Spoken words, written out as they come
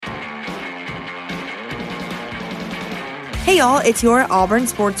Hey y'all, it's your Auburn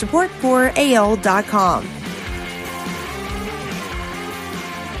Sports Report for AL.com.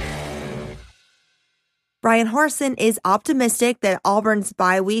 Bryan Harsin is optimistic that Auburn's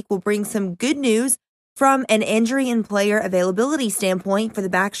bye week will bring some good news from an injury and player availability standpoint for the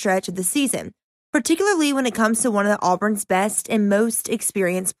backstretch of the season, particularly when it comes to one of Auburn's best and most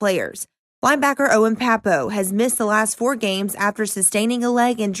experienced players. Linebacker Owen Pappoe has missed the last 4 games after sustaining a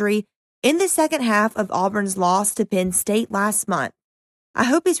leg injury in the second half of Auburn's loss to Penn State last month. "I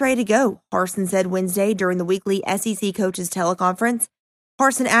hope he's ready to go," Harsin said Wednesday during the weekly SEC coaches teleconference.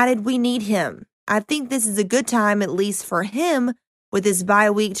 Harsin added, "We need him. I think this is a good time, at least for him, with his bye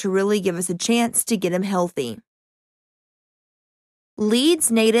week to really give us a chance to get him healthy."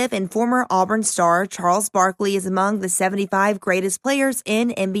 Leeds native and former Auburn star Charles Barkley is among the 75 greatest players in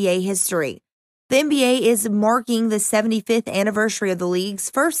NBA history. The NBA is marking the 75th anniversary of the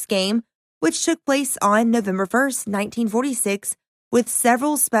league's first game, which took place on November 1st, 1946, with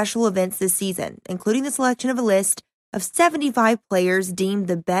several special events this season, including the selection of a list of 75 players deemed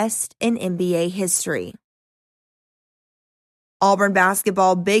the best in NBA history. Auburn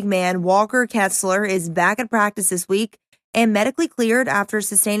basketball big man Walker Kessler is back at practice this week and medically cleared after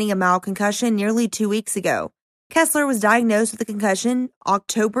sustaining a mild concussion nearly 2 weeks ago. Kessler was diagnosed with a concussion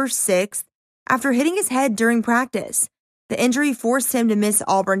October 6th after hitting his head during practice. The injury forced him to miss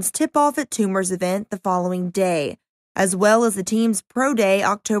Auburn's tip-off at Toomer's event the following day, as well as the team's pro day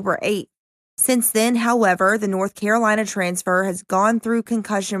October 8th. Since then, however, the North Carolina transfer has gone through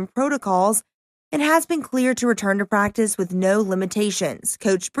concussion protocols and has been cleared to return to practice with no limitations,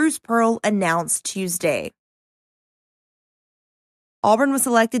 Coach Bruce Pearl announced Tuesday. Auburn was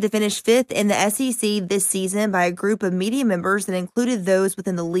selected to finish 5th in the SEC this season by a group of media members that included those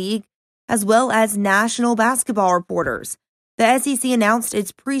within the league, as well as national basketball reporters. The SEC announced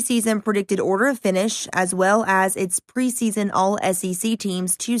its preseason predicted order of finish, as well as its preseason All-SEC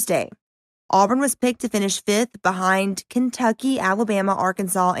teams Tuesday. Auburn was picked to finish 5th behind Kentucky, Alabama,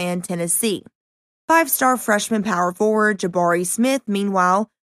 Arkansas, and Tennessee. 5-star freshman power forward Jabari Smith, meanwhile,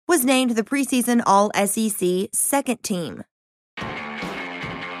 was named the preseason All-SEC second team.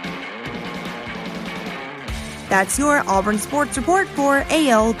 That's your Auburn Sports Report for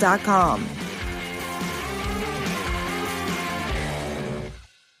AL.com.